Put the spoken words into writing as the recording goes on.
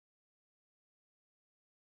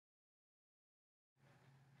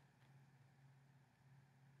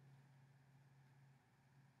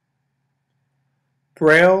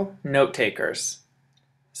Braille Notetakers.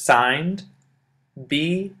 Signed,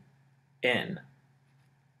 B. In.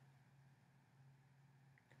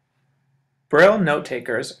 Braille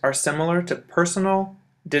note-takers are similar to personal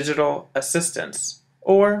digital assistants,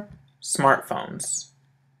 or smartphones.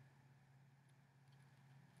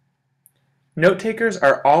 Note-takers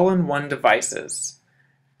are all-in-one devices,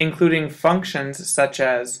 including functions such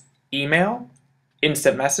as email,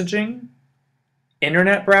 instant messaging,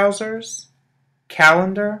 internet browsers,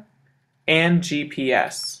 calendar, and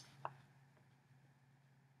GPS.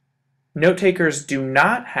 Note-takers do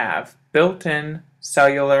not have built-in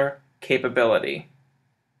cellular capability.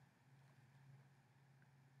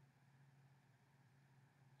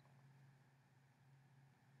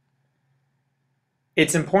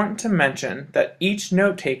 It's important to mention that each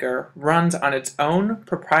note-taker runs on its own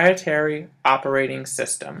proprietary operating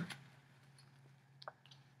system.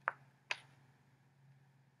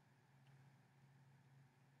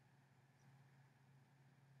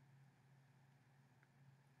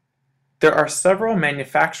 There are several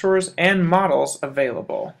manufacturers and models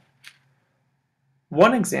available.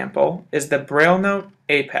 One example is the BrailleNote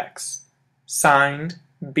Apex, signed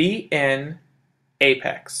B-In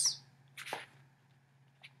Apex.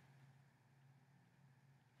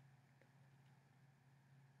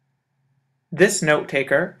 This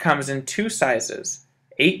note-taker comes in two sizes,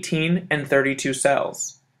 18 and 32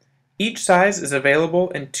 cells. Each size is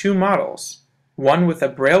available in two models, one with a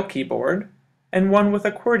Braille keyboard and one with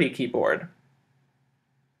a QWERTY keyboard.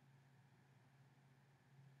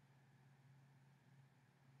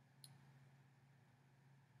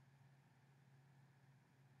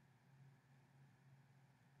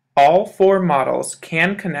 All four models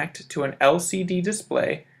can connect to an LCD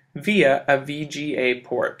display via a VGA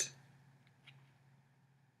port.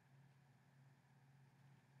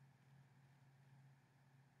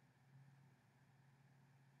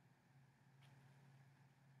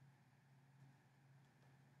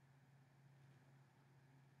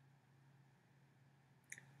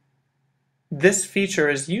 This feature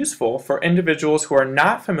is useful for individuals who are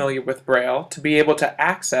not familiar with Braille to be able to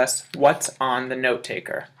access what's on the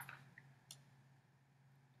note-taker.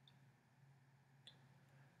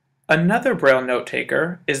 Another Braille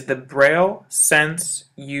note-taker is the Braille Sense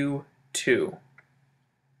U2.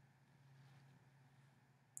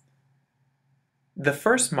 The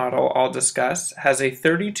first model I'll discuss has a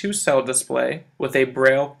 32-cell display with a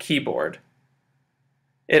Braille keyboard.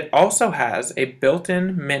 It also has a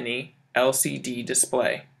built-in mini LCD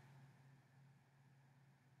display.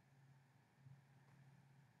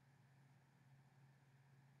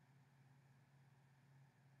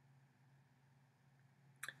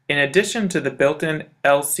 In addition to the built-in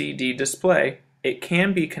LCD display, it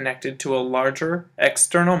can be connected to a larger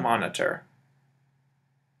external monitor.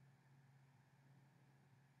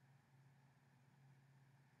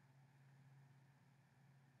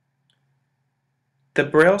 The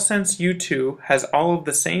Braille Sense U2 has all of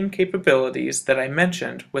the same capabilities that I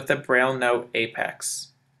mentioned with the BrailleNote Apex.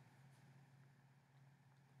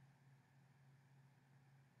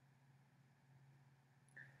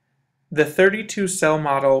 The 32-cell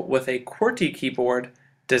model with a QWERTY keyboard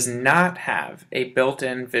does not have a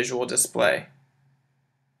built-in visual display.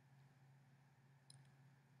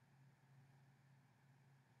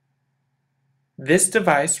 This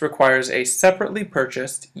device requires a separately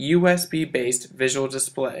purchased USB-based visual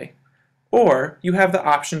display, or you have the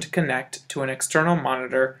option to connect to an external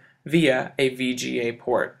monitor via a VGA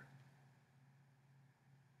port.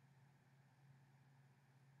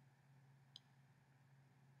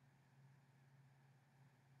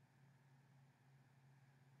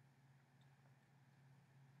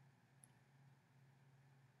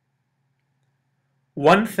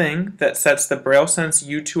 One thing that sets the Braille Sense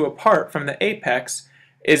U2 apart from the Apex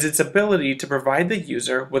is its ability to provide the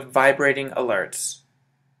user with vibrating alerts.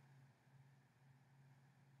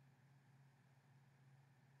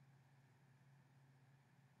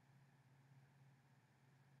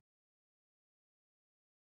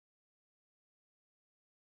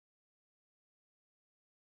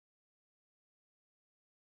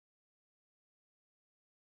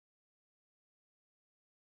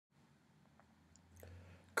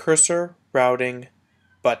 Cursor routing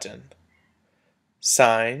button.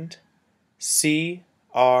 Signed, CRB.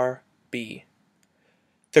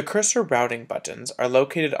 The cursor routing buttons are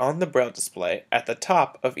located on the Braille display at the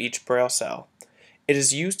top of each Braille cell. It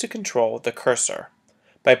is used to control the cursor.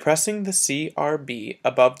 By pressing the CRB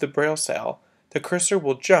above the Braille cell, the cursor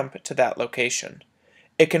will jump to that location.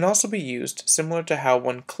 It can also be used similar to how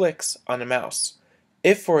one clicks on a mouse.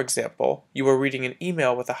 If, for example, you are reading an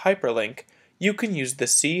email with a hyperlink, you can use the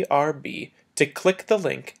CRB to to click the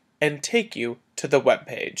link and take you to the web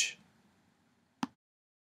page.